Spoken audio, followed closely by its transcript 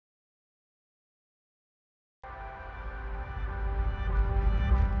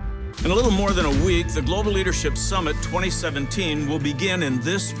In a little more than a week, the Global Leadership Summit 2017 will begin in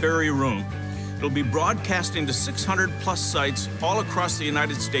this very room. It'll be broadcasting to 600 plus sites all across the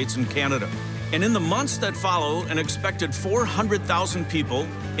United States and Canada. And in the months that follow, an expected 400,000 people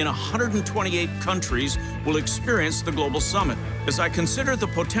in 128 countries will experience the Global Summit. As I consider the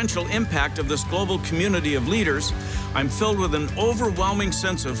potential impact of this global community of leaders, I'm filled with an overwhelming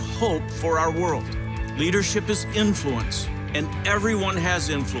sense of hope for our world. Leadership is influence, and everyone has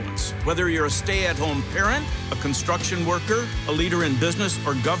influence. Whether you're a stay-at-home parent, a construction worker, a leader in business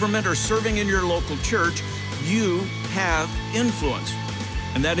or government, or serving in your local church, you have influence.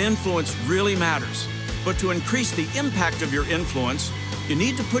 And that influence really matters. But to increase the impact of your influence, you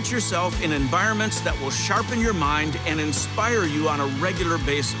need to put yourself in environments that will sharpen your mind and inspire you on a regular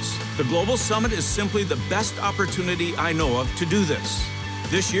basis. The Global Summit is simply the best opportunity I know of to do this.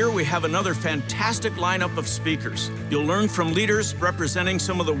 This year, we have another fantastic lineup of speakers. You'll learn from leaders representing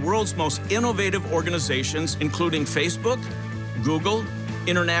some of the world's most innovative organizations, including Facebook, Google,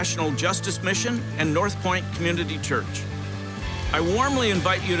 International Justice Mission, and North Point Community Church. I warmly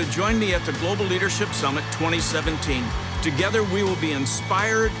invite you to join me at the Global Leadership Summit 2017. Together, we will be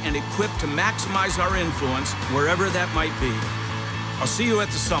inspired and equipped to maximize our influence wherever that might be. I'll see you at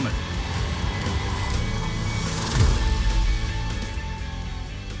the summit.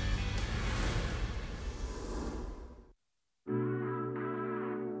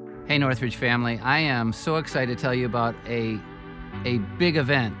 Hey Northridge family, I am so excited to tell you about a big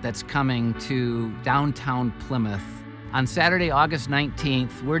event that's coming to downtown Plymouth. On Saturday, August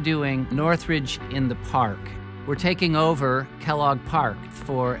 19th, we're doing Northridge in the Park. We're taking over Kellogg Park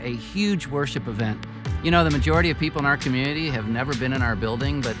for a huge worship event. You know, the majority of people in our community have never been in our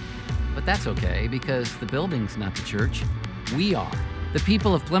building, but that's okay because the building's not the church. We are. The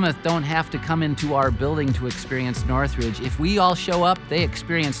people of Plymouth don't have to come into our building to experience Northridge. If we all show up, they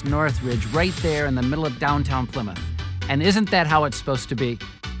experience Northridge right there in the middle of downtown Plymouth. And isn't that how it's supposed to be?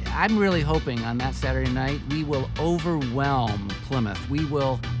 I'm really hoping on that Saturday night we will overwhelm Plymouth. We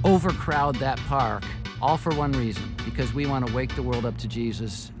will overcrowd that park, all for one reason, because we want to wake the world up to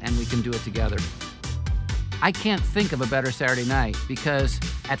Jesus, and we can do it together. I can't think of a better Saturday night because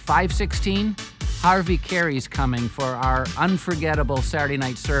at 5:16, Harvey Carey's coming for our Unforgettable Saturday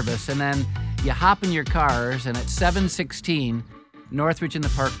night service, and then you hop in your cars, and at 7:16, Northridge in the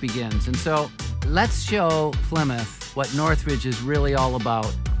Park begins. And so let's show Plymouth what Northridge is really all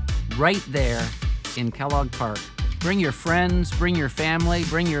about, right there in Kellogg Park. Bring your friends, bring your family,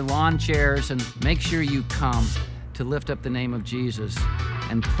 bring your lawn chairs, and make sure you come to lift up the name of Jesus,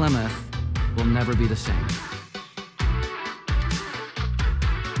 and Plymouth will never be the same.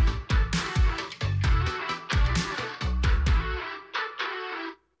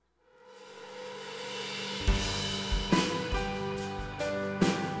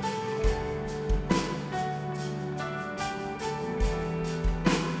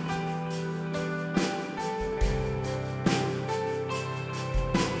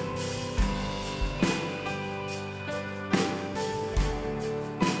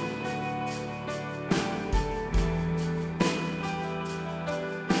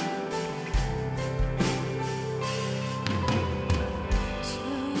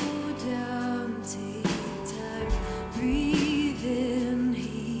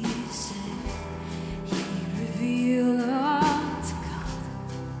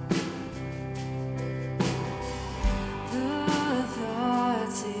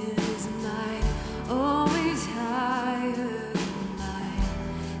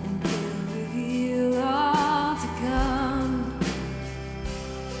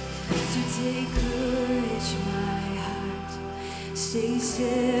 Stay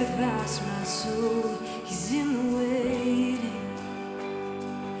steadfast, my soul. He's in the waiting.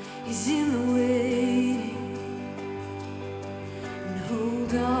 He's in the waiting. And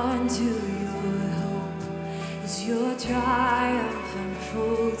hold on to your hope as your triumph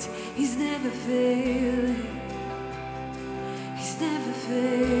unfolds. He's never failing. He's never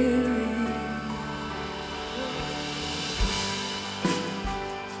failing.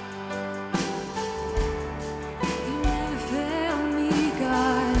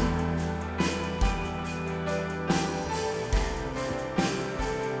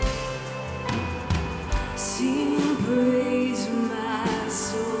 Sing praise, my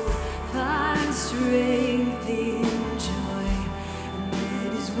soul, find strength in joy, and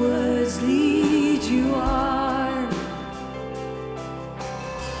let His words lead you on.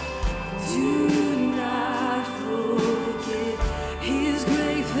 Do not forget His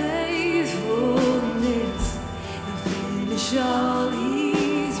great faithfulness, and finish all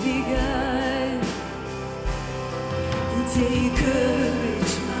He's begun. And take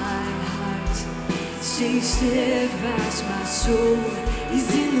courage, my Stay steadfast, my soul. He's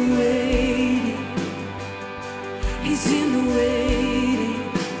in the waiting. He's in the waiting.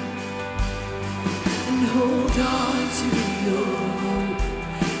 And hold on to your hope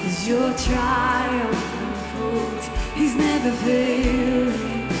as your triumph unfolds. He's never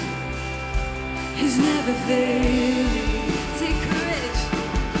failing. He's never failing. Take courage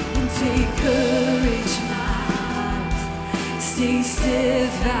and take courage, my heart. Stay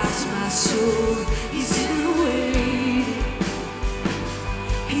steadfast, my soul. He's in the waiting.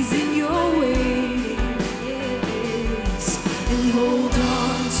 He's in your waiting, yes. And hold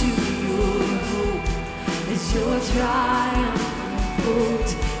on to your hope as your triumph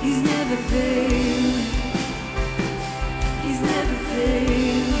unfolds. He's never failing. He's never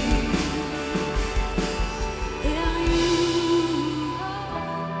failing. And you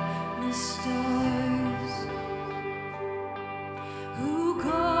are the stars who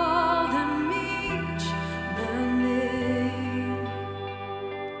call them each by name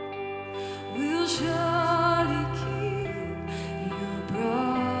will surely keep your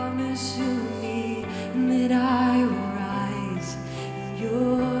promise to me, and that I will rise in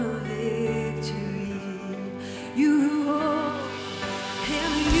your victory. You hold,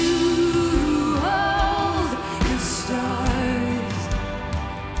 and you hold the stars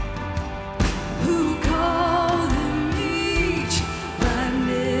who call them each by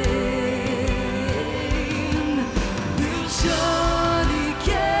name will surely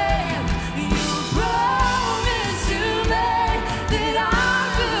keep your promise to me, that I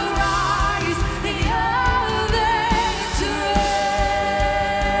will rise in your victory.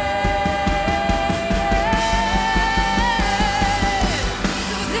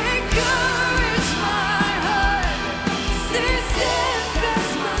 So take courage, my heart. Stay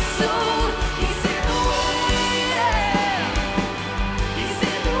steadfast, my soul. He's in the waiting. He's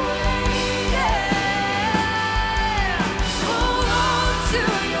in the waiting. Hold on to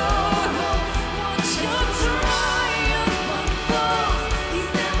your hope. Watch your triumph unfold. He's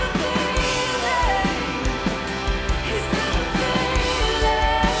never failing. He's never failing.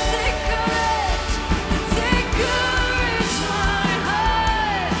 Take courage, my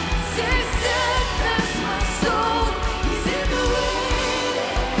heart. Stay steadfast, my soul. He's in the waiting.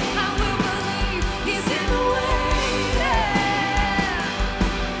 I will believe. He's in the waiting.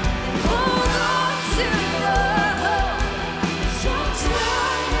 Hold on to your hope as your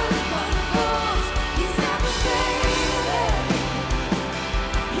triumph unfolds. He's never failing.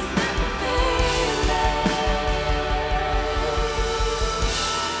 He's never failing.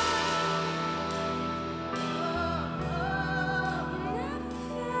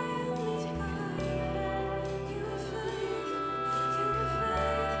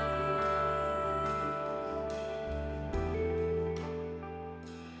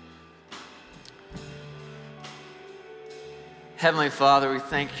 Heavenly Father, we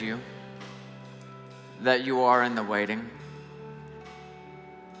thank you that you are in the waiting.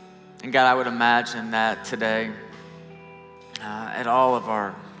 And God, I would imagine that today, at all of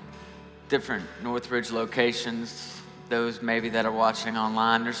our different Northridge locations, those maybe that are watching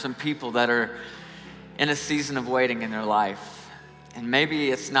online, there's some people that are in a season of waiting in their life. And maybe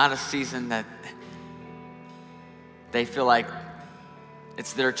it's not a season that they feel like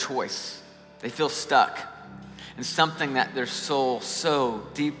it's their choice. They feel stuck in something that their soul so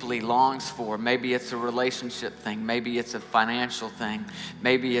deeply longs for. Maybe it's a relationship thing, maybe it's a financial thing,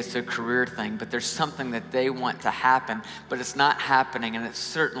 maybe it's a career thing, but there's something that they want to happen, but it's not happening, and it's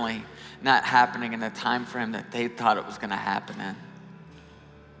certainly not happening in the time frame that they thought it was going to happen in.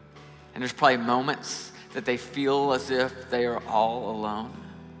 And there's probably moments that they feel as if they are all alone.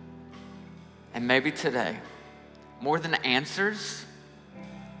 And maybe today, more than answers,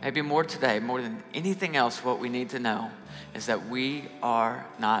 maybe more today, more than anything else, what we need to know is that we are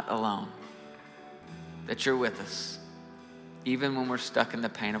not alone, that you're with us, even when we're stuck in the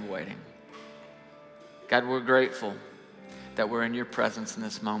pain of waiting. God, we're grateful that we're in your presence in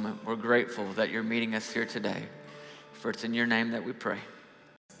this moment. We're grateful that you're meeting us here today. For it's in your name that we pray.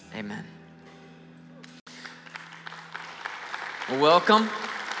 Amen. Well, welcome.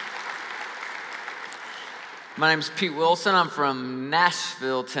 My name's Pete Wilson. I'm from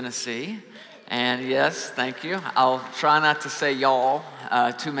Nashville, Tennessee. And yes, thank you. I'll try not to say y'all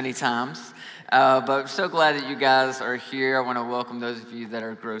too many times. But I'm so glad that you guys are here. I want to welcome those of you that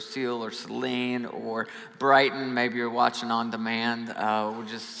are Grosse Ile or Saline or Brighton. Maybe you're watching on demand. We're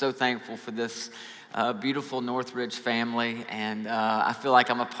just so thankful for this beautiful Northridge family. And I feel like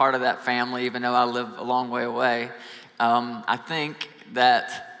I'm a part of that family, even though I live a long way away. I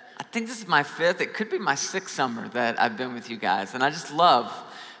think this is my fifth. It could be my sixth summer that I've been with you guys. And I just love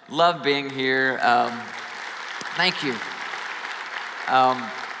being here. Thank you. We've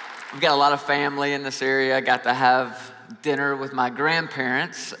got a lot of family in this area. I got to have dinner with my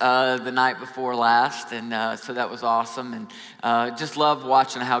grandparents the night before last, and so that was awesome. And just love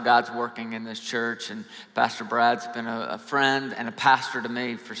watching how God's working in this church. And Pastor Brad's been a friend and a pastor to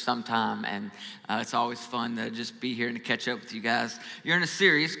me for some time, and it's always fun to just be here and to catch up with you guys. You're in a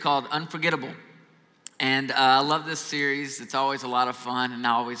series called Unforgettable. And I love this series. It's always a lot of fun, and I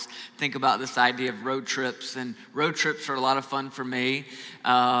always think about this idea of road trips, and road trips are a lot of fun for me.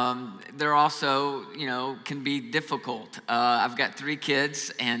 They're also, can be difficult. I've got 3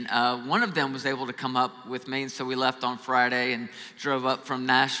 kids, and one of them was able to come up with me, and so we left on Friday and drove up from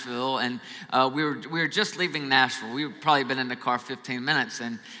Nashville, and we were just leaving Nashville. We'd probably been in the car 15 minutes,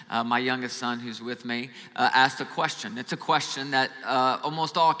 and my youngest son, who's with me, asked a question. It's a question that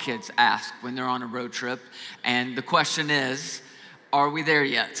almost all kids ask when they're on a road trip. And the question is, are we there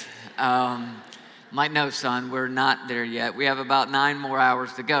yet? I'm like, no, son, we're not there yet. We have about 9 more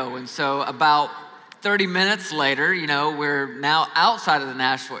hours to go. And so about 30 minutes later, we're now outside of the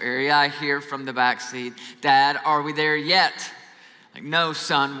Nashville area. I hear from the back seat, Dad, are we there yet? Like, no,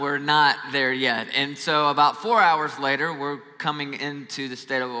 son, we're not there yet. And so about 4 hours later, we're coming into the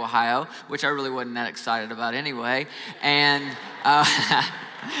state of Ohio, which I really wasn't that excited about anyway. And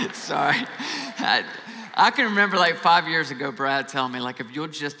sorry. I can remember like 5 years ago, Brad telling me, like, if you'll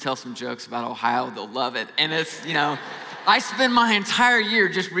just tell some jokes about Ohio, they'll love it. And it's, I spend my entire year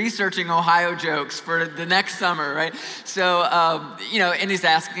just researching Ohio jokes for the next summer, right? So, and he's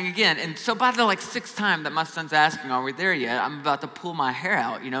asking again. And so by the 6th time that my son's asking, are we there yet? I'm about to pull my hair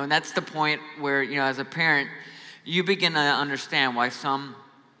out, and that's the point where, as a parent, you begin to understand why some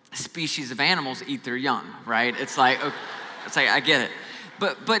species of animals eat their young, right? It's like, I get it.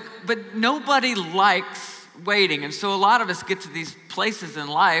 But nobody likes waiting. And so a lot of us get to these places in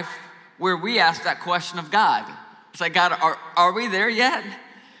life where we ask that question of God. It's like, God, are we there yet?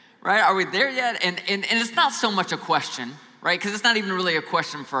 Right? Are we there yet? And it's not so much a question, right? Because it's not even really a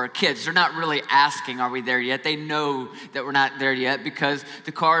question for our kids. They're not really asking, are we there yet? They know that we're not there yet because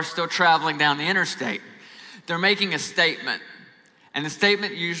the car is still traveling down the interstate. They're making a statement. And the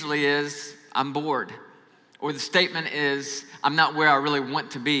statement usually is, I'm bored. Or the statement is, I'm not where I really want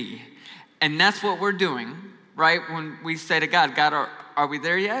to be. And that's what we're doing, right? When we say to God, God, are we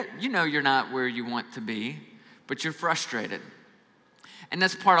there yet? You're not where you want to be, but you're frustrated. And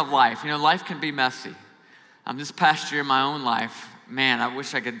that's part of life. Life can be messy. This past year in my own life, man, I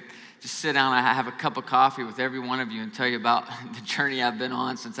wish I could just sit down and have a cup of coffee with every one of you and tell you about the journey I've been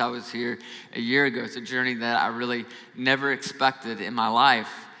on since I was here a year ago. It's a journey that I really never expected in my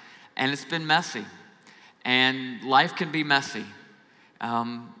life. And it's been messy. And life can be messy.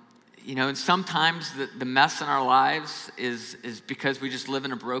 And sometimes the mess in our lives is because we just live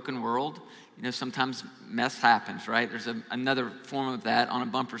in a broken world. Sometimes mess happens, right? There's another form of that on a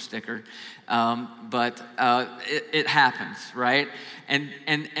bumper sticker. But it happens, right? And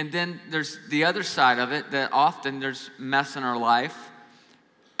then there's the other side of it, that often there's mess in our life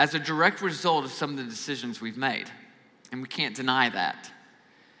as a direct result of some of the decisions we've made. And we can't deny that.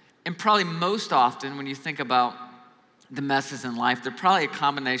 And probably most often when you think about the messes in life, they're probably a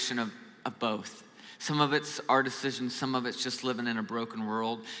combination of both. Some of it's our decisions, some of it's just living in a broken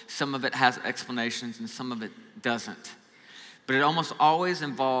world, some of it has explanations, and some of it doesn't. But it almost always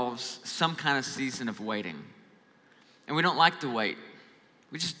involves some kind of season of waiting. And we don't like to wait.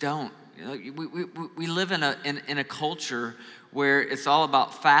 We just don't. We live in a culture where it's all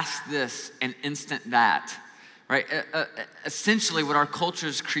about fast this and instant that. Right? Essentially, what our culture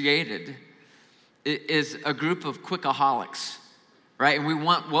has created is a group of quickaholics, right? And we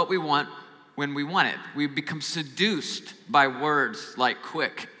want what we want when we want it. We become seduced by words like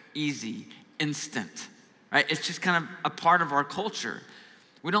quick, easy, instant, right? It's just kind of a part of our culture.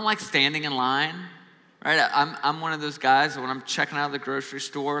 We don't like standing in line, right? I'm one of those guys that when I'm checking out of the grocery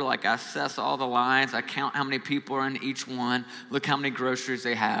store, I assess all the lines, I count how many people are in each one, look how many groceries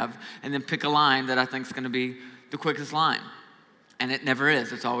they have, and then pick a line that I think is going to be the quickest line. And it never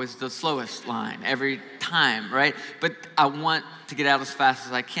is. It's always the slowest line every time, right? But I want to get out as fast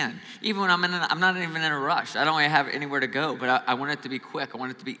as I can. Even when I'm not even in a rush. I don't really have anywhere to go, but I want it to be quick. I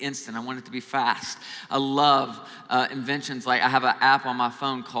want it to be instant. I want it to be fast. I love inventions. I have an app on my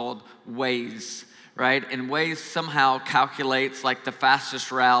phone called Waze, right? And Waze somehow calculates the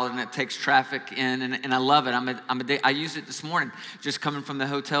fastest route, and it takes traffic in, and I love it. I used it this morning, just coming from the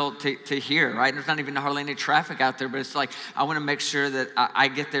hotel to here, right? There's not even hardly any traffic out there, but it's I want to make sure that I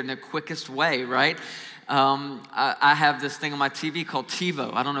get there in the quickest way, right? I have this thing on my TV called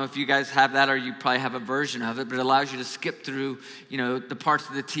TiVo. I don't know if you guys have that or you probably have a version of it, but it allows you to skip through, the parts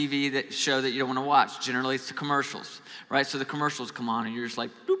of the TV that show that you don't want to watch. Generally, it's the commercials, right? So the commercials come on and you're just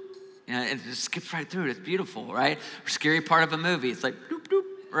like, boop, and it just skips right through it. It's beautiful, right? Or scary part of a movie, it's like, doop, doop,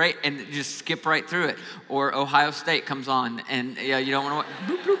 right? And you just skip right through it. Or Ohio State comes on and you don't want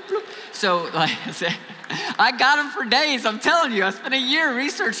to watch, bloop, bloop, bloop. So like I said, I got them for days, I'm telling you. I spent a year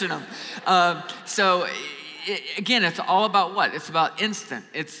researching them. Again, it's all about what? It's about instant.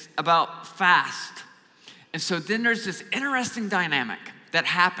 It's about fast. And so then there's this interesting dynamic that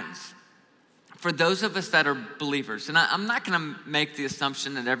happens for those of us that are believers. And I'm not going to make the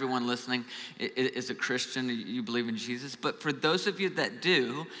assumption that everyone listening is a Christian, you believe in Jesus. But for those of you that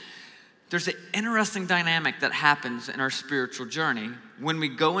do, there's an interesting dynamic that happens in our spiritual journey when we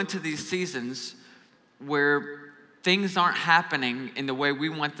go into these seasons where things aren't happening in the way we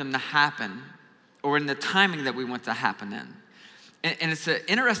want them to happen or in the timing that we want to happen in. And it's an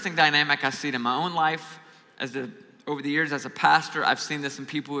interesting dynamic. I see it in my own life over the years as a pastor. I've seen this in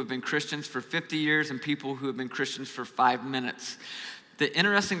people who have been Christians for 50 years and people who have been Christians for 5 minutes. The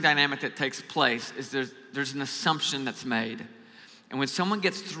interesting dynamic that takes place is there's an assumption that's made. And when someone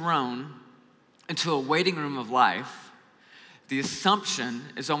gets thrown into a waiting room of life, the assumption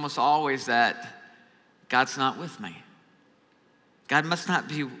is almost always that God's not with me. God must not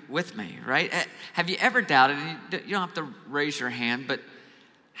be with me, right? Have you ever doubted, and you don't have to raise your hand, but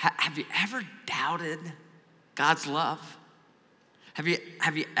have you ever doubted God's love? Have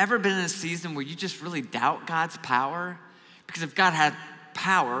you ever been in a season where you just really doubt God's power? Because if God had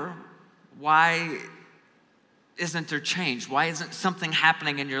power, why isn't there change? Why isn't something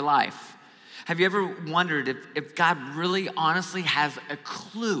happening in your life? Have you ever wondered if God really honestly has a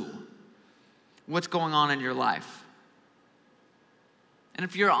clue what's going on in your life? And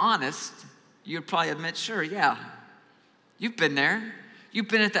if you're honest, you'd probably admit, sure, yeah, you've been there. You've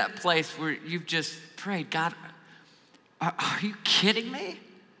been at that place where you've just prayed, God, are you kidding me?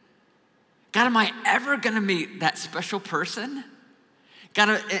 God, am I ever going to meet that special person?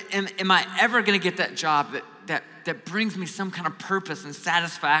 God, am I ever going to get that job that brings me some kind of purpose and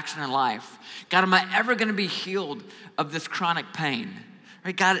satisfaction in life? God, am I ever going to be healed of this chronic pain?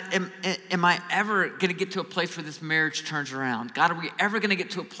 Right, God, am I ever going to get to a place where this marriage turns around? God, are we ever going to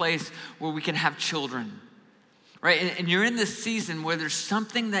get to a place where we can have children? Right, and you're in this season where there's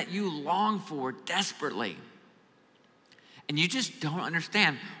something that you long for desperately, and you just don't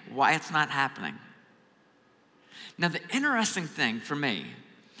understand why it's not happening. Now, the interesting thing for me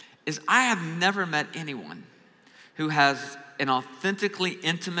is I have never met anyone who has an authentically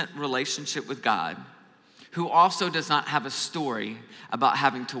intimate relationship with God who also does not have a story about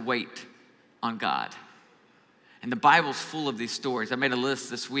having to wait on God. And the Bible's full of these stories. I made a list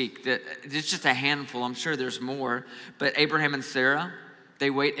this week. It's just a handful. I'm sure there's more. But Abraham and Sarah, they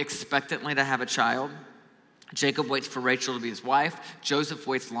wait expectantly to have a child. Jacob waits for Rachel to be his wife. Joseph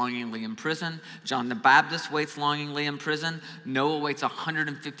waits longingly in prison. John the Baptist waits longingly in prison. Noah waits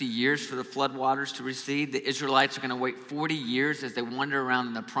 150 years for the flood waters to recede. The Israelites are going to wait 40 years as they wander around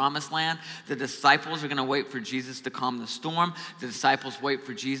in the promised land. The disciples are going to wait for Jesus to calm the storm. The disciples wait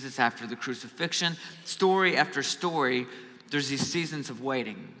for Jesus after the crucifixion. Story after story, there's these seasons of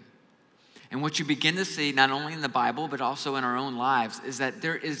waiting. And what you begin to see, not only in the Bible, but also in our own lives, is that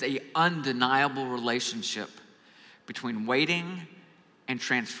there is an undeniable relationship between waiting and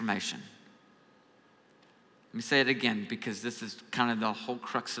transformation. Let me say it again, because this is kind of the whole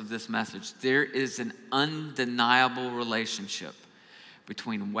crux of this message. There is an undeniable relationship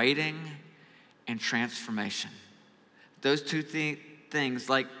between waiting and transformation. Those two things,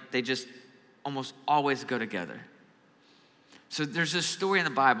 like, they just almost always go together. So there's this story in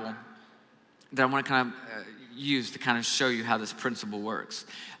the Bible that I want to kind of use to kind of show you how this principle works.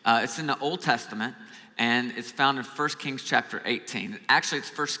 It's in the Old Testament, and it's found in 1 Kings chapter 18. Actually,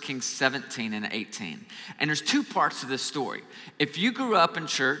 it's 1 Kings 17 and 18. And there's two parts to this story. If you grew up in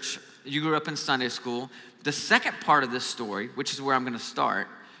church, you grew up in Sunday school, the second part of this story, which is where I'm going to start,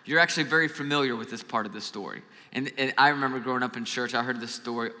 you're actually very familiar with this part of the story. And I remember growing up in church, I heard this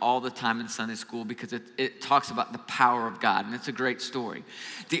story all the time in Sunday school because it talks about the power of God, and it's a great story.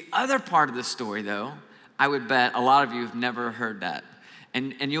 The other part of the story, though, I would bet a lot of you have never heard that.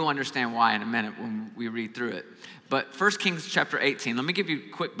 And you'll understand why in a minute when we read through it. But 1 Kings chapter 18, let me give you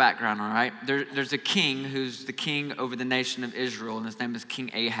a quick background, all right? There's a king who's the king over the nation of Israel, and his name is King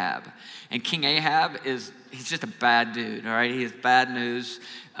Ahab. And King Ahab he's just a bad dude, all right? He has bad news.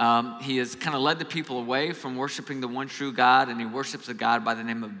 He has kind of led the people away from worshiping the one true God, and he worships a god by the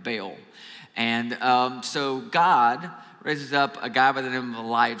name of Baal. And so God raises up a guy by the name of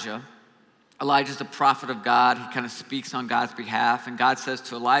Elijah, Elijah's the prophet of God. He kind of speaks on God's behalf. And God says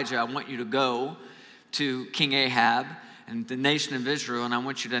to Elijah, I want you to go to King Ahab and the nation of Israel, and I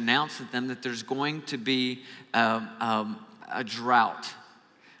want you to announce to them that there's going to be a drought.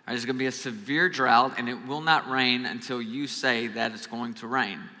 There's going to be a severe drought, and it will not rain until you say that it's going to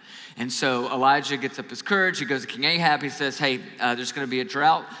rain. And so Elijah gets up his courage. He goes to King Ahab. He says, hey, there's going to be a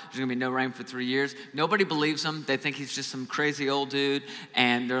drought. There's going to be no rain for 3 years. Nobody believes him. They think he's just some crazy old dude,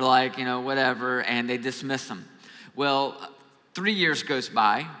 and they're like, whatever, and they dismiss him. Well, 3 years goes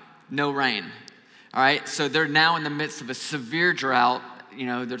by, no rain. All right, so they're now in the midst of a severe drought.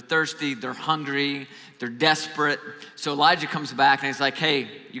 They're thirsty, they're hungry, they're desperate. So Elijah comes back and he's like, hey,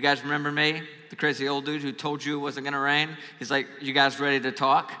 you guys remember me? The crazy old dude who told you it wasn't gonna rain? He's like, you guys ready to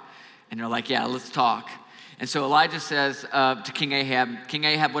talk? And they're like, yeah, let's talk. And so Elijah says to King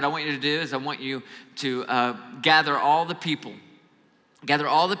Ahab, what I want you to do is I want you to gather all the people,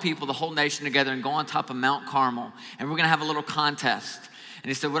 the whole nation together, and go on top of Mount Carmel. And we're gonna have a little contest. And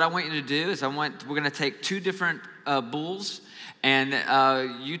he said, what I want you to do is we're gonna take 2 different bulls, and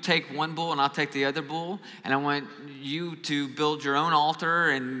you take one bull and I'll take the other bull, and I want you to build your own altar,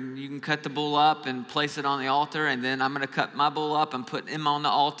 and you can cut the bull up and place it on the altar, and then I'm gonna cut my bull up and put him on the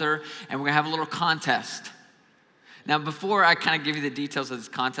altar, and we're gonna have a little contest. Now, before I kind of give you the details of this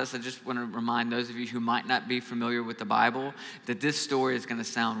contest, I just want to remind those of you who might not be familiar with the Bible that this story is going to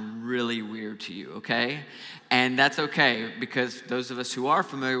sound really weird to you, okay? And that's okay, because those of us who are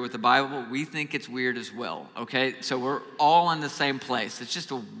familiar with the Bible, we think it's weird as well, okay? So we're all in the same place. It's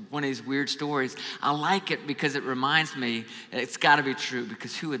just one of these weird stories. I like it because it reminds me it's got to be true,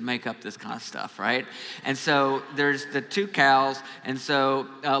 because who would make up this kind of stuff, right? And so there's the 2 cows, and so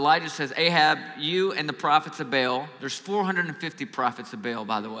Elijah says, Ahab, you and the prophets of Baal, there's 450 prophets of Baal,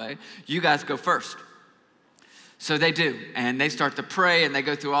 by the way, you guys go first. So they do, and they start to pray, and they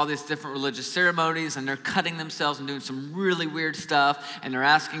go through all these different religious ceremonies, and they're cutting themselves and doing some really weird stuff, and they're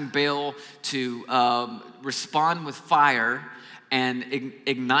asking Baal to respond with fire and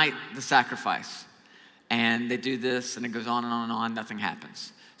ignite the sacrifice. And they do this, and it goes on and on and on, nothing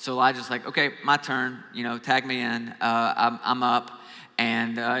happens. So Elijah's like, okay, my turn, tag me in, I'm up.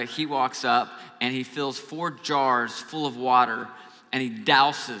 And he walks up, and he fills 4 jars full of water, and he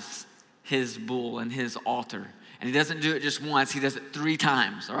douses his bull and his altar. And he doesn't do it just once, he does it 3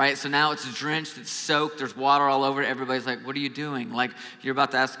 times, all right? So now it's drenched, it's soaked, there's water all over it. Everybody's like, what are you doing? Like, you're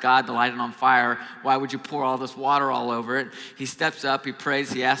about to ask God to light it on fire. Why would you pour all this water all over it? He steps up, he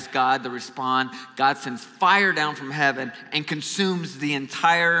prays, he asks God to respond. God sends fire down from heaven and consumes the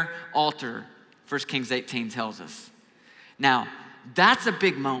entire altar, 1 Kings 18 tells us. Now, that's a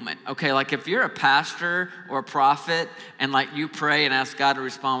big moment, okay? Like, if you're a pastor or a prophet and like you pray and ask God to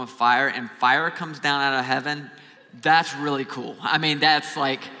respond with fire, and fire comes down out of heaven, that's really cool. I mean, that's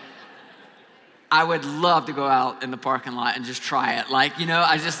like, I would love to go out in the parking lot and just try it. Like,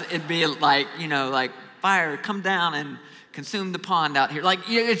 it'd be like, like, fire, come down and consume the pond out here. Like,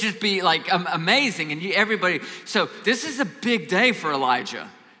 it'd just be like amazing. And everybody, so this is a big day for Elijah.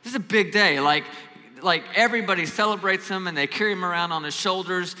 This is a big day. Like everybody celebrates him, and they carry him around on his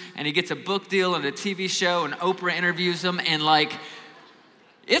shoulders, and he gets a book deal and a TV show, and Oprah interviews him, and like,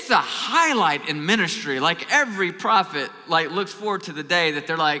 it's a highlight in ministry. Like, every prophet looks forward to the day that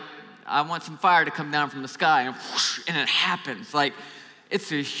they're like, I want some fire to come down from the sky, and whoosh, and it happens. Like,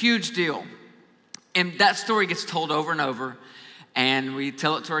 it's a huge deal. And that story gets told over and over, and we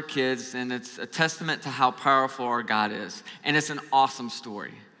tell it to our kids, and it's a testament to how powerful our God is. And it's an awesome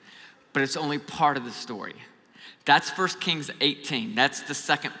story, but it's only part of the story. That's 1 Kings 18. That's the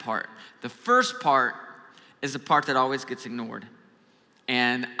second part. The first part is the part that always gets ignored.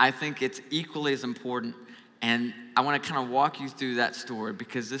 And I think it's equally as important. And I want to kind of walk you through that story,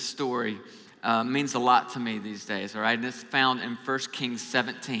 because this story means a lot to me these days, all right? And it's found in 1 Kings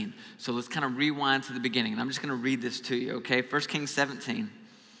 17. So let's kind of rewind to the beginning. And I'm just going to read this to you, okay? 1 Kings 17.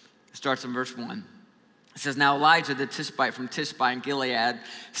 It starts in verse 1. It says, now Elijah the Tishbite from Tishbe in Gilead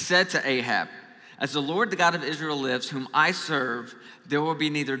said to Ahab, as the Lord, the God of Israel lives, whom I serve, there will be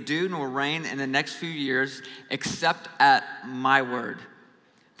neither dew nor rain in the next few years, except at my word.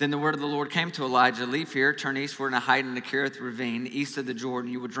 Then the word of the Lord came to Elijah, leave here, turn eastward, and hide in the Kerith ravine, east of the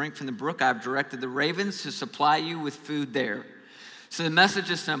Jordan. You will drink from the brook I have directed the ravens to supply you with food there. So the message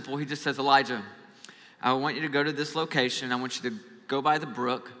is simple. He just says, Elijah, I want you to go to this location. I want you to go by the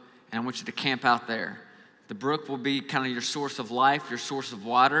brook, and I want you to camp out there. The brook will be kind of your source of life, your source of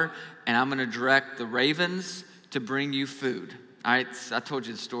water, and I'm going to direct the ravens to bring you food. All right, so I told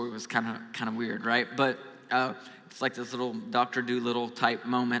you the story was kind of weird, right? But it's like this little Dr. Dolittle type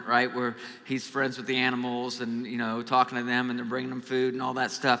moment, right, where he's friends with the animals and, talking to them, and they're bringing them food and all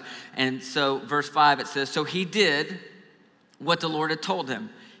that stuff. And so verse 5, it says, so he did what the Lord had told him.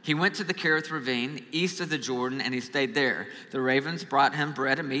 He went to the Kerith ravine, east of the Jordan, and he stayed there. The ravens brought him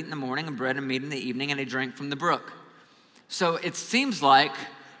bread and meat in the morning and bread and meat in the evening, and he drank from the brook. So it seems like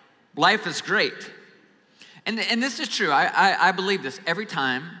life is great. And this is true. I believe this. Every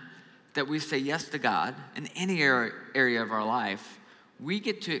time that we say yes to God in any area of our life, we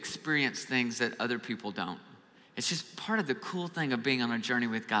get to experience things that other people don't. It's just part of the cool thing of being on a journey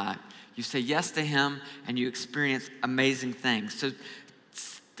with God. You say yes to him and you experience amazing things. So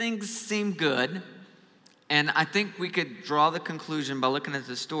things seem good. And I think we could draw the conclusion by looking at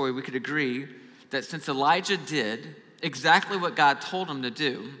the story. We could agree that since Elijah did exactly what God told him to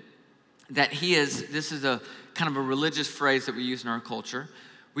do, that this is a kind of a religious phrase that we use in our culture.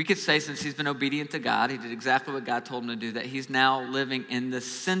 We could say, since he's been obedient to God, he did exactly what God told him to do, that he's now living in the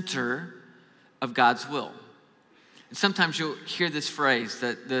center of God's will. And sometimes you'll hear this phrase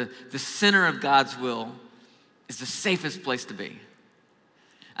that the center of God's will is the safest place to be.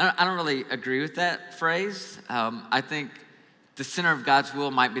 I don't really agree with that phrase. I think the center of God's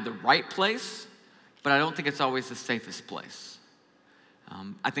will might be the right place, but I don't think it's always the safest place.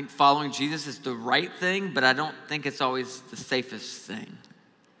 I think following Jesus is the right thing, but I don't think it's always the safest thing.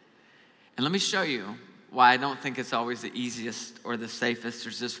 And let me show you why I don't think it's always the easiest or the safest.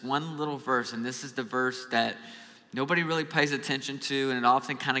 There's this one little verse, and this is the verse that nobody really pays attention to, and it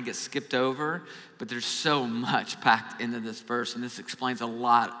often kind of gets skipped over, but there's so much packed into this verse, and this explains a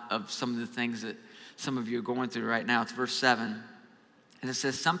lot of some of the things that some of you are going through right now. It's verse 7, and it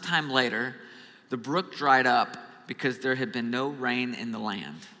says, sometime later, the brook dried up because there had been no rain in the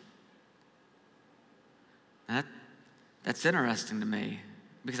land. That's interesting to me.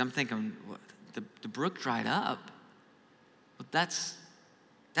 Because I'm thinking, what, the brook dried up. Well, that's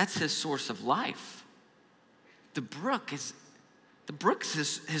his source of life. The brook is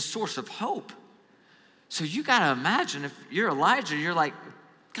his source of hope. So you got to imagine, if you're Elijah, you're like,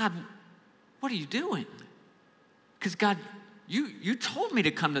 God, what are you doing? Because God, you told me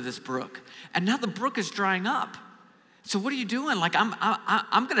to come to this brook, and now the brook is drying up. So what are you doing? Like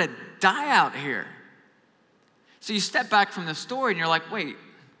I'm gonna die out here. So you step back from the story, and you're like, wait.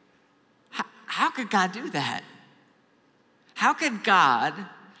 How could God do that? How could God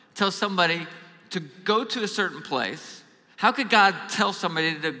tell somebody to go to a certain place? How could God tell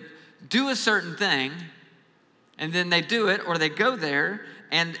somebody to do a certain thing, and then they do it, or they go there,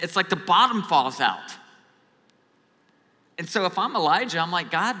 and it's like the bottom falls out? And so if I'm Elijah, I'm like,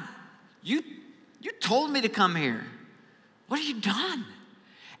 God, you told me to come here. What have you done?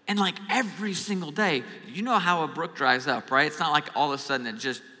 And like every single day, you know how a brook dries up, right? It's not like all of a sudden it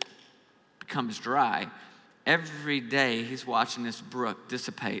just becomes dry. Every day he's watching this brook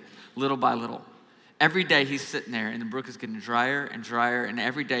dissipate little by little. Every day he's sitting there and the brook is getting drier and drier, and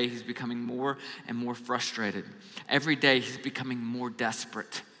every day he's becoming more and more frustrated. Every day he's becoming more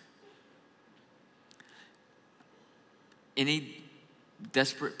desperate. Any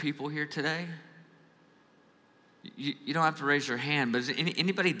desperate people here today? You don't have to raise your hand, but is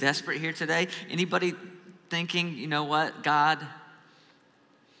anybody desperate here today? Anybody thinking, you know what, God,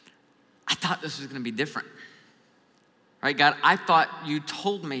 I thought this was going to be different. Right, God, I thought you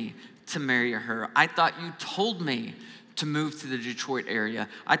told me to marry her. I thought you told me to move to the Detroit area.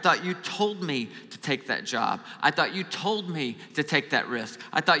 I thought you told me to take that job. I thought you told me to take that risk.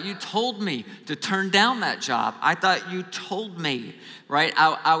 I thought you told me to turn down that job. I thought you told me, right,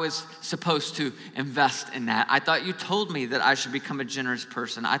 I was supposed to invest in that. I thought you told me that I should become a generous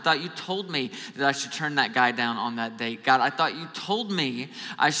person. I thought you told me that I should turn that guy down on that date. God, I thought you told me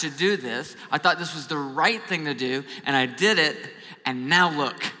I should do this. I thought this was the right thing to do, and I did it, and now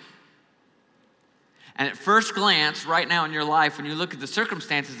look. And at first glance, right now in your life, when you look at the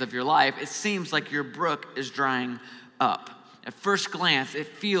circumstances of your life, it seems like your brook is drying up. At first glance, it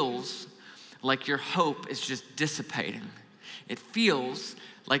feels like your hope is just dissipating. It feels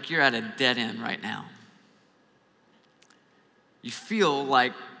like you're at a dead end right now. You feel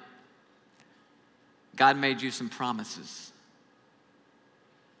like God made you some promises,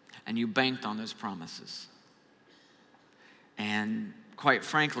 and you banked on those promises. And quite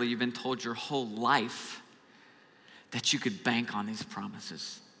frankly, you've been told your whole life that you could bank on these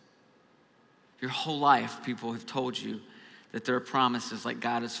promises. Your whole life, people have told you that there are promises like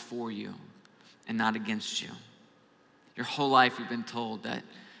God is for you and not against you. Your whole life, you've been told that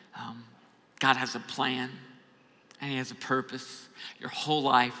God has a plan and he has a purpose. Your whole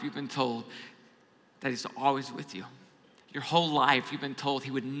life, you've been told that he's always with you. Your whole life, you've been told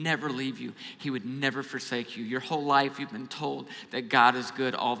he would never leave you. He would never forsake you. Your whole life, you've been told that God is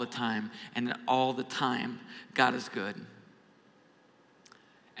good all the time, and that all the time, God is good.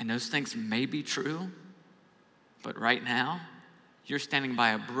 And those things may be true, but right now, you're standing by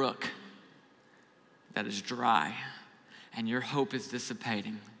a brook that is dry, and your hope is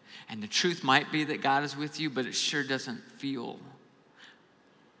dissipating. And the truth might be that God is with you, but it sure doesn't feel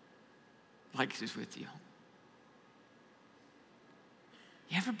like he's with you.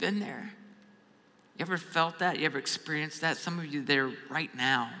 You ever been there? You ever felt that? You ever experienced that? Some of you there right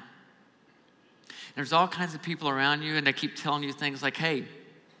now. There's all kinds of people around you, and they keep telling you things like, hey,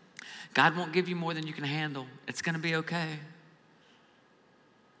 God won't give you more than you can handle. It's going to be okay.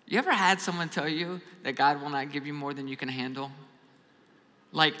 You ever had someone tell you that God will not give you more than you can handle?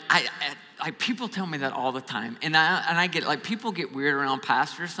 Like, I people tell me that all the time. And I get, like, people get weird around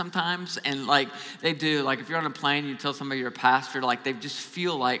pastors sometimes. And, like, they do. Like, if you're on a plane, you tell somebody you're a pastor, like, they just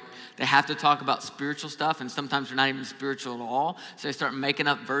feel like they have to talk about spiritual stuff. And sometimes they're not even spiritual at all. So they start making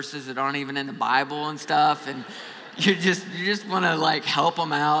up verses that aren't even in the Bible and stuff. And you just want to, like, help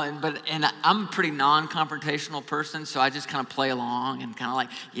them out. And I'm a pretty non-confrontational person, so I just kind of play along and kind of like,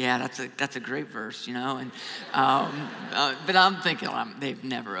 yeah, that's a great verse, you know. And but I'm thinking, they've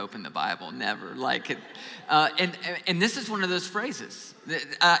never opened the Bible, never. Like it, and this is one of those phrases.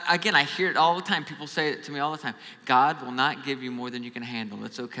 Again, I hear it all the time. People say it to me all the time. God will not give you more than you can handle.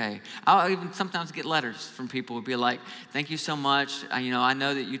 It's okay. I'll even sometimes get letters from people who be like, thank you so much. I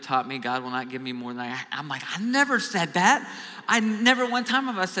know that you taught me God will not give me more than I'm like, I never said that. I never one time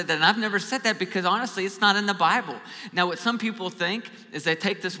have I said that. And I've never said that because honestly, it's not in the Bible. Now, what some people think is they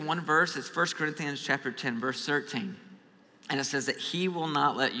take this one verse. It's 1 Corinthians chapter 10, verse 13. And it says that he will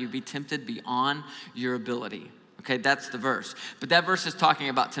not let you be tempted beyond your ability. Okay, that's the verse. But that verse is talking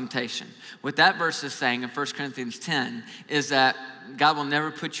about temptation. What that verse is saying in 1 Corinthians 10 is that God will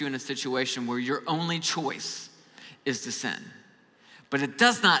never put you in a situation where your only choice is to sin. But it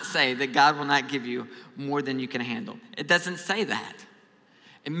does not say that God will not give you more than you can handle. It doesn't say that.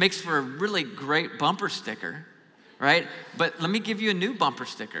 It makes for a really great bumper sticker, right? But let me give you a new bumper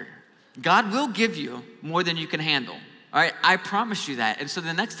sticker. God will give you more than you can handle. All right, I promise you that. And so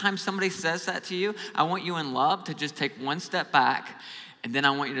the next time somebody says that to you, I want you in love to just take one step back, and then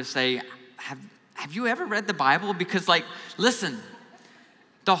I want you to say, have you ever read the Bible? Because, like, listen,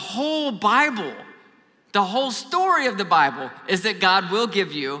 the whole Bible, the whole story of the Bible is that God will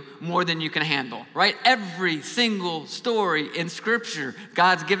give you more than you can handle, right? Every single story in Scripture,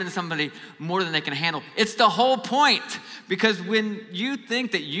 God's given somebody more than they can handle. It's the whole point. Because when you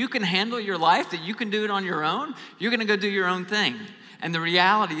think that you can handle your life, that you can do it on your own, you're gonna go do your own thing. And the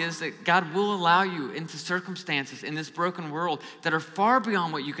reality is that God will allow you into circumstances in this broken world that are far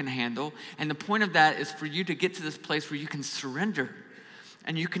beyond what you can handle. And the point of that is for you to get to this place where you can surrender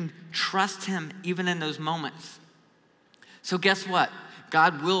and you can trust him even in those moments. So guess what?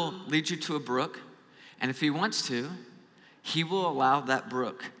 God will lead you to a brook, and if he wants to, he will allow that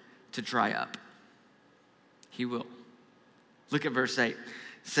brook to dry up. He will. Look at verse 8. It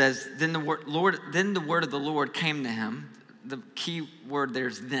says, then the word of the Lord came to him. The key word there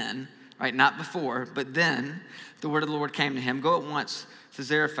is then, right? Not before, but then the word of the Lord came to him. Go at once to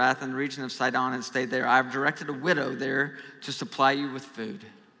Zarephath in the region of Sidon and stay there. I have directed a widow there to supply you with food.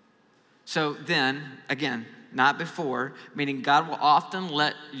 So then, again, not before, meaning God will often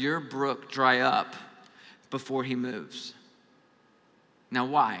let your brook dry up before he moves. Now,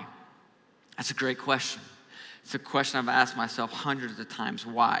 why? That's a great question. It's a question I've asked myself hundreds of times.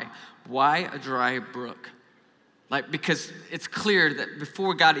 Why? Why a dry brook? Because it's clear that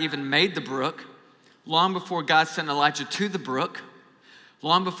before God even made the brook, long before God sent Elijah to the brook,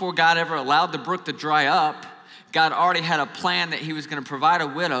 long before God ever allowed the brook to dry up, God already had a plan that he was going to provide a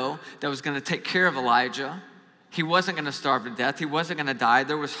widow that was going to take care of Elijah. He wasn't going to starve to death. He wasn't going to die.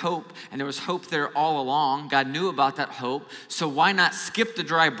 There was hope, and there was hope there all along. God knew about that hope. So why not skip the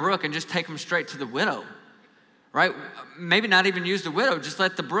dry brook and just take him straight to the widow? Right? Maybe not even use the widow, just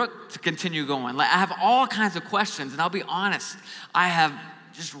let the brook to continue going. I have all kinds of questions, and I'll be honest, I have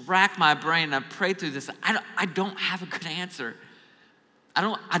just racked my brain and I've prayed through this. I don't have a good answer.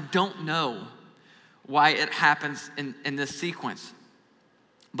 I don't know why it happens in this sequence.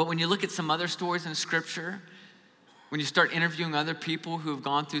 But when you look at some other stories in Scripture, when you start interviewing other people who have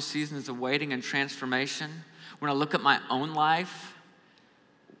gone through seasons of waiting and transformation, when I look at my own life,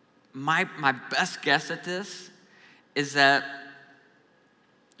 my best guess at this is that,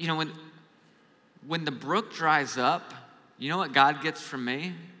 when the brook dries up, you know what God gets from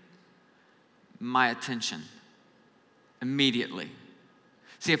me? My attention. Immediately.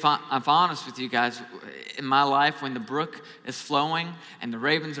 See, if I'm honest with you guys, in my life, when the brook is flowing and the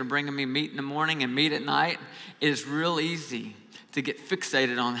ravens are bringing me meat in the morning and meat at night, it is real easy to get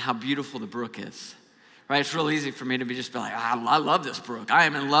fixated on how beautiful the brook is. Right? It's real easy for me to be like, I love this brook. I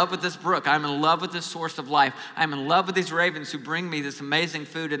am in love with this brook. I'm in love with this source of life. I'm in love with these ravens who bring me this amazing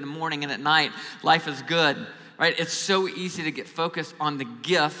food in the morning and at night. Life is good. Right? It's so easy to get focused on the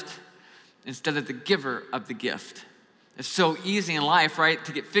gift instead of the giver of the gift. It's so easy in life, right,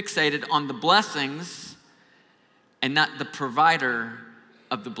 to get fixated on the blessings and not the provider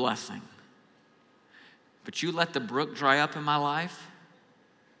of the blessing. But you let the brook dry up in my life,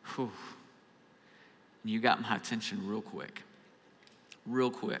 whew, you got my attention real quick.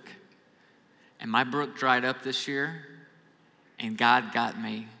 And my brook dried up this year, and God got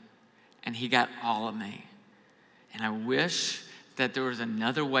me, and he got all of me. And I wish that there was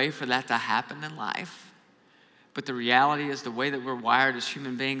another way for that to happen in life. But the reality is, the way that we're wired as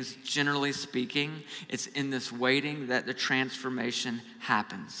human beings, generally speaking, it's in this waiting that the transformation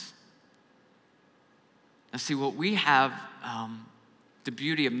happens. Now see, what we have the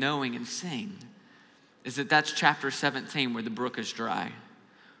beauty of knowing and seeing is that that's chapter 17 where the brook is dry.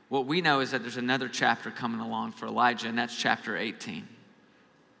 What we know is that there's another chapter coming along for Elijah, and that's chapter 18.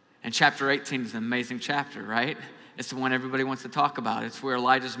 And chapter 18 is an amazing chapter, right? It's the one everybody wants to talk about. It's where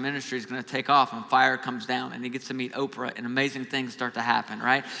Elijah's ministry is going to take off and fire comes down and he gets to meet Oprah and amazing things start to happen,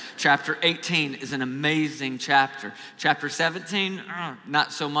 right? Chapter 18 is an amazing chapter. Chapter 17,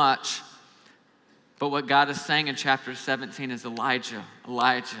 not so much. But what God is saying in chapter 17 is, Elijah,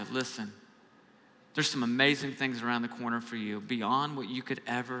 listen. There's some amazing things around the corner for you beyond what you could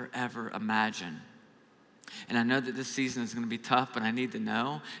ever imagine. And I know that this season is going to be tough, but I need to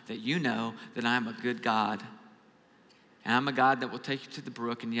know that you know that I'm a good God. And I'm a God that will take you to the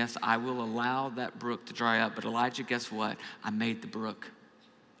brook, and yes, I will allow that brook to dry up. But Elijah, guess what? I made the brook.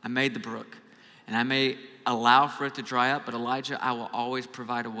 And I may allow for it to dry up, but Elijah, I will always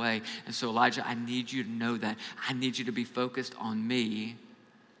provide a way. And so Elijah, I need you to know that. I need you to be focused on me,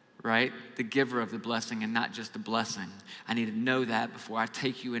 right? The giver of the blessing and not just the blessing. I need to know that before I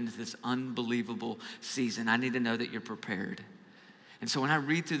take you into this unbelievable season. I need to know that you're prepared. And so when I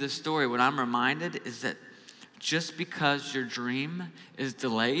read through this story, what I'm reminded is that just because your dream is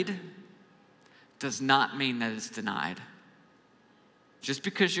delayed does not mean that it's denied. Just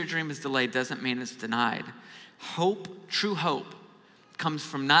because your dream is delayed doesn't mean it's denied. Hope, true hope, comes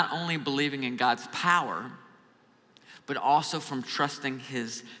from not only believing in God's power, but also from trusting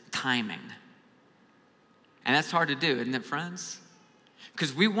his timing. And that's hard to do, isn't it, friends?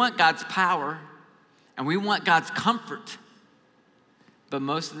 Because we want God's power and we want God's comfort, but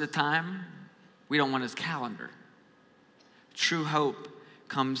most of the time, we don't want his calendar. True hope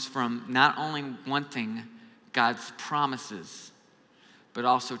comes from not only wanting God's promises, but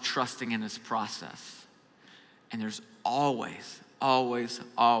also trusting in his process. And there's always a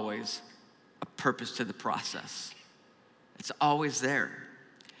purpose to the process. It's always there.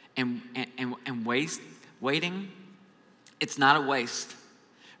 And waiting, it's not a waste,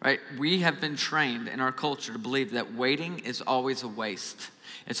 right? We have been trained in our culture to believe that waiting is always a waste.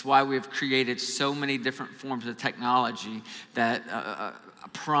 It's why we've created so many different forms of technology that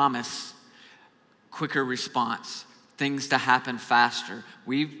promise quicker response, things to happen faster.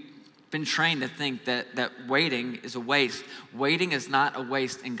 We've been trained to think that waiting is a waste. Waiting is not a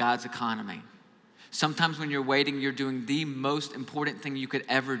waste in God's economy. Sometimes when you're waiting, you're doing the most important thing you could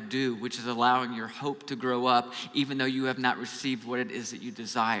ever do, which is allowing your hope to grow up, even though you have not received what it is that you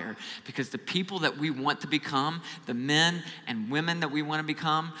desire. Because the people that we want to become, the men and women that we want to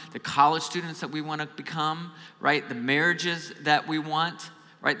become, the college students that we want to become, right? The marriages that we want,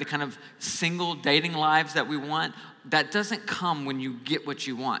 right? The kind of single dating lives that we want, that doesn't come when you get what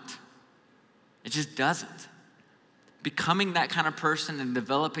you want. It just doesn't. Becoming that kind of person and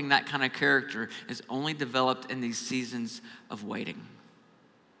developing that kind of character is only developed in these seasons of waiting.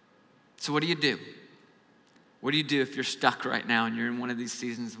 So what do you do? What do you do if you're stuck right now and you're in one of these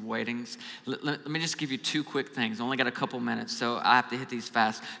seasons of waitings? Let me just give you two quick things. I only got a couple minutes, so I have to hit these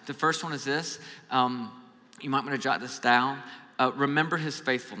fast. The first one is this. You might want to jot this down. Remember his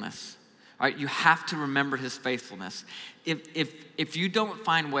faithfulness. All right, you have to remember his faithfulness. If you don't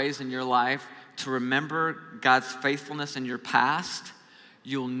find ways in your life to remember God's faithfulness in your past,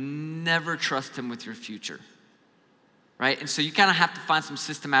 you'll never trust him with your future, right? And so you kind of have to find some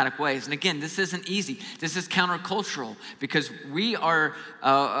systematic ways. And again, this isn't easy. This is countercultural because we are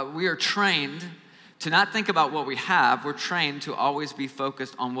trained To not think about what we have, we're trained to always be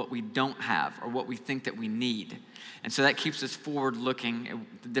focused on what we don't have or what we think that we need. And so that keeps us forward looking at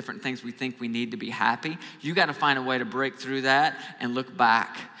the different things we think we need to be happy. You got to find a way to break through that and look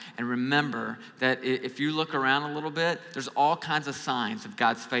back and remember that if you look around a little bit, there's all kinds of signs of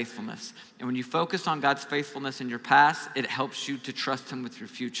God's faithfulness. And when you focus on God's faithfulness in your past, it helps you to trust him with your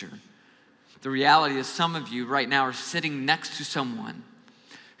future. The reality is some of you right now are sitting next to someone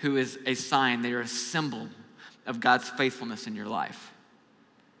who is a sign, they are a symbol of God's faithfulness in your life,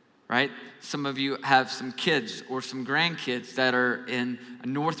 right? Some of you have some kids or some grandkids that are in a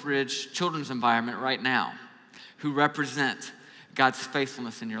Northridge children's environment right now who represent God's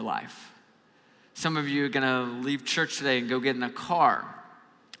faithfulness in your life. Some of you are gonna leave church today and go get in a car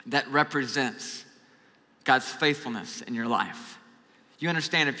that represents God's faithfulness in your life. You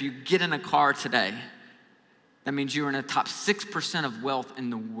understand if you get in a car today, that means you're in the top 6% of wealth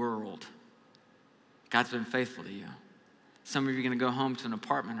in the world. God's been faithful to you. Some of you are going to go home to an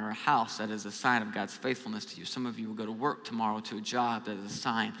apartment or a house that is a sign of God's faithfulness to you. Some of you will go to work tomorrow to a job that is a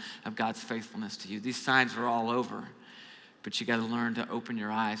sign of God's faithfulness to you. These signs are all over, but you got to learn to open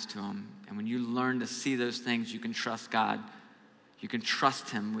your eyes to them. And when you learn to see those things, you can trust God. You can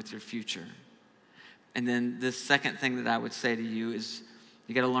trust him with your future. And then the second thing that I would say to you is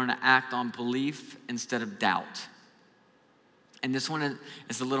you got to learn to act on belief instead of doubt. And this one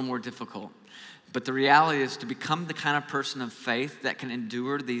is a little more difficult. But the reality is to become the kind of person of faith that can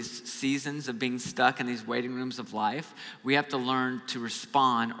endure these seasons of being stuck in these waiting rooms of life, we have to learn to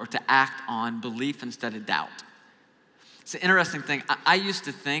respond or to act on belief instead of doubt. It's an interesting thing. I used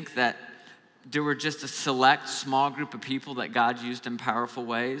to think that there were just a select small group of people that God used in powerful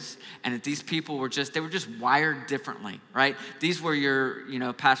ways, and that these people were just wired differently, right? These were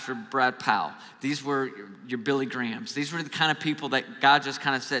your, Pastor Brad Powell. These were your Billy Grahams. These were the kind of people that God just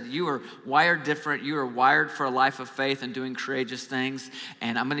kind of said, you are wired different. You are wired for a life of faith and doing courageous things,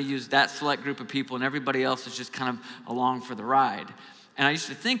 and I'm going to use that select group of people, and everybody else is just kind of along for the ride. And I used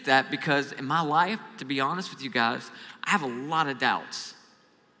to think that because in my life, to be honest with you guys, I have a lot of doubts.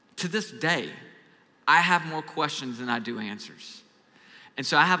 To this day, I have more questions than I do answers. And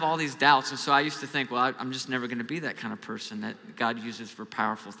so I have all these doubts. And so I used to think, well, I'm just never going to be that kind of person that God uses for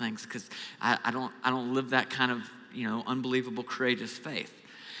powerful things because I don't live that kind of, unbelievable, courageous faith.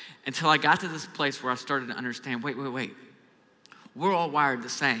 Until I got to this place where I started to understand, wait. We're all wired the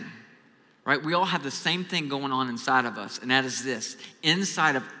same, right? We all have the same thing going on inside of us. And that is this.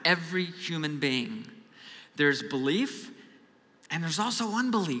 Inside of every human being, there's belief and there's also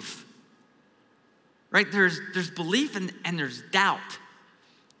unbelief, right? There's belief and there's doubt.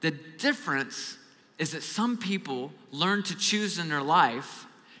 The difference is that some people learn to choose in their life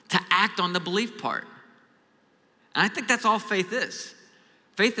to act on the belief part. And I think that's all faith is.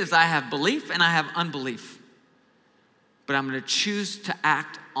 Faith is I have belief and I have unbelief. But I'm going to choose to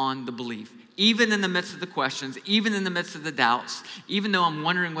act on the belief. Even in the midst of the questions, even in the midst of the doubts, even though I'm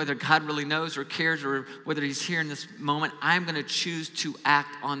wondering whether God really knows or cares or whether he's here in this moment, I'm going to choose to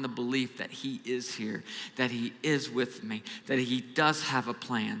act on the belief that he is here, that he is with me, that he does have a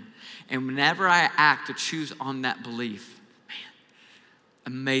plan. And whenever I act to choose on that belief,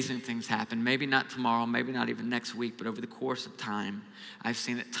 amazing things happen. Maybe not tomorrow, maybe not even next week, but over the course of time, I've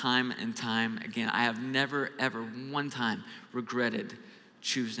seen it time and time again. I have never, ever, one time regretted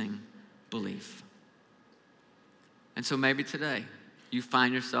choosing belief. And so maybe today you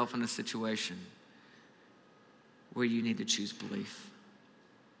find yourself in a situation where you need to choose belief.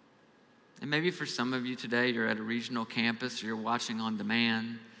 And maybe for some of you today, you're at a regional campus, or you're watching on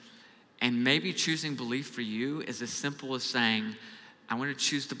demand, and maybe choosing belief for you is as simple as saying, I want to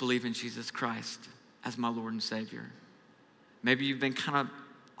choose to believe in Jesus Christ as my Lord and Savior. Maybe you've been kind of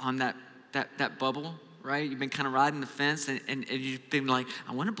on that bubble, right? You've been kind of riding the fence and you've been like,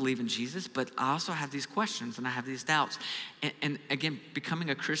 I want to believe in Jesus, but I also have these questions and I have these doubts. And again,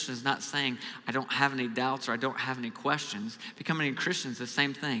 becoming a Christian is not saying I don't have any doubts or I don't have any questions. Becoming a Christian is the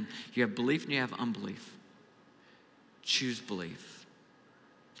same thing. You have belief and you have unbelief. Choose belief.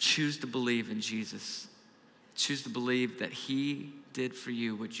 Choose to believe in Jesus. Choose to believe that he did for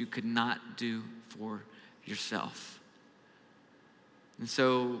you what you could not do for yourself. And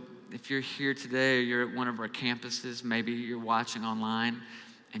so if you're here today or you're at one of our campuses, maybe you're watching online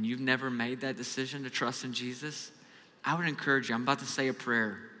and you've never made that decision to trust in Jesus, I would encourage you, I'm about to say a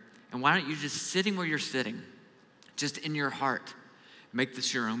prayer. And why don't you just sitting where you're sitting, just in your heart, make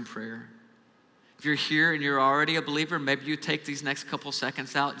this your own prayer. If you're here and you're already a believer, maybe you take these next couple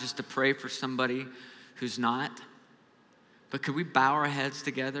seconds out just to pray for somebody who's not. But could we bow our heads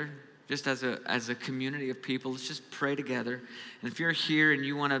together just as a community of people. Let's just pray together. And if you're here and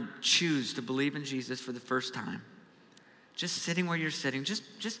you want to choose to believe in Jesus for the first time, just sitting where you're sitting, just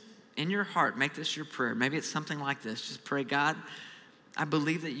in your heart, make this your prayer. Maybe it's something like this. Just pray, God, I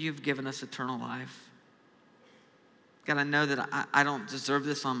believe that you've given us eternal life. God, I know that I don't deserve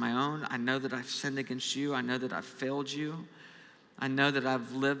this on my own. I know that I've sinned against you. I know that I've failed you. I know that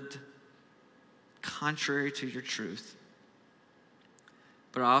I've lived contrary to your truth.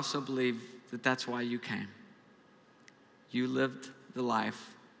 But I also believe that that's why you came. You lived the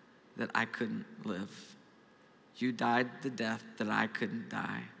life that I couldn't live. You died the death that I couldn't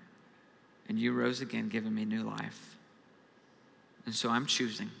die. And you rose again, giving me new life. And so I'm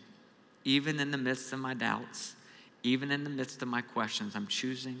choosing, even in the midst of my doubts, even in the midst of my questions, I'm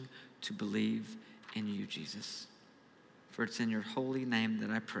choosing to believe in you, Jesus. For it's in your holy name that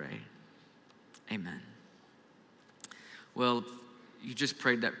I pray. Amen. Well, you just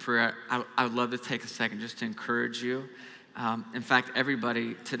prayed that prayer. I would love to take a second just to encourage you. In fact,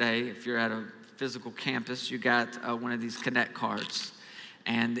 everybody today, if you're at a physical campus, you got one of these Connect cards.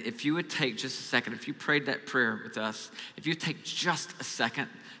 And if you would take just a second, if you prayed that prayer with us, if you take just a second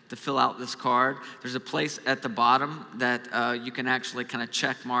to fill out this card, there's a place at the bottom that you can actually kind of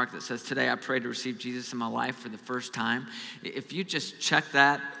check mark that says, today I prayed to receive Jesus in my life for the first time. If you just check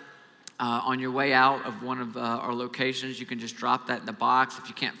that on your way out of one of our locations, you can just drop that in the box. If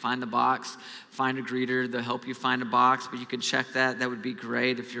you can't find the box, find a greeter. They'll help you find a box, but you can check that. That would be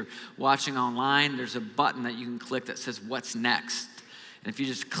great. If you're watching online, there's a button that you can click that says, what's next? And if you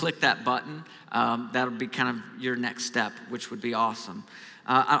just click that button, that'll be kind of your next step, which would be awesome.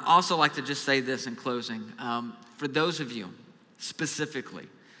 I'd also like to just say this in closing. For those of you specifically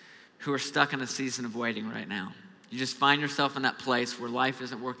who are stuck in a season of waiting right now, you just find yourself in that place where life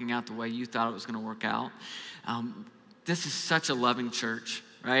isn't working out the way you thought it was going to work out. This is such a loving church,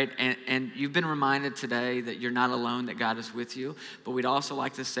 right? And you've been reminded today that you're not alone, that God is with you. But we'd also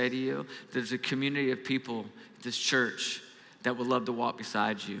like to say to you, there's a community of people at this church that would love to walk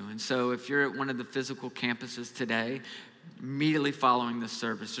beside you. And so if you're at one of the physical campuses today, immediately following this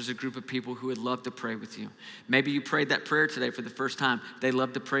service, there's a group of people who would love to pray with you. Maybe you prayed that prayer today for the first time. They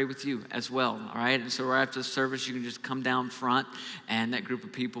love to pray with you as well, all right? And so right after the service, you can just come down front, and that group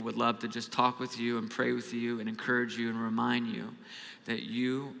of people would love to just talk with you and pray with you and encourage you and remind you that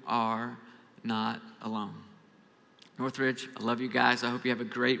you are not alone. Northridge, I love you guys. I hope you have a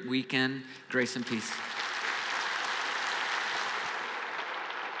great weekend. Grace and peace.